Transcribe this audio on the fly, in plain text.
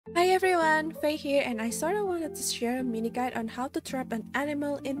Hi everyone, Feii here, and I sorta wanted to share a mini guide on how to trap an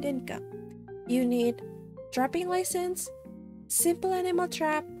animal in Dinkum. You need trapping license, simple animal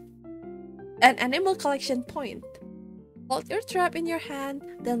trap, an animal collection point. Hold your trap in your hand,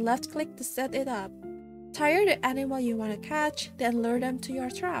 then left click to set it up. Tire the animal you want to catch, then lure them to your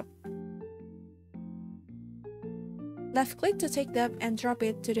trap. Left click to take them and drop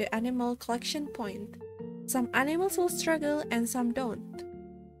it to the animal collection point. Some animals will struggle and some don't.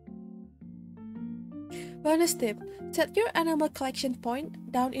 Bonus tip: set your animal collection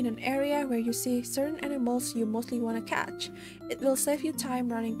point down in an area where you see certain animals you mostly want to catch. It will save you time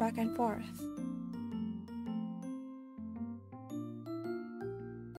running back and forth.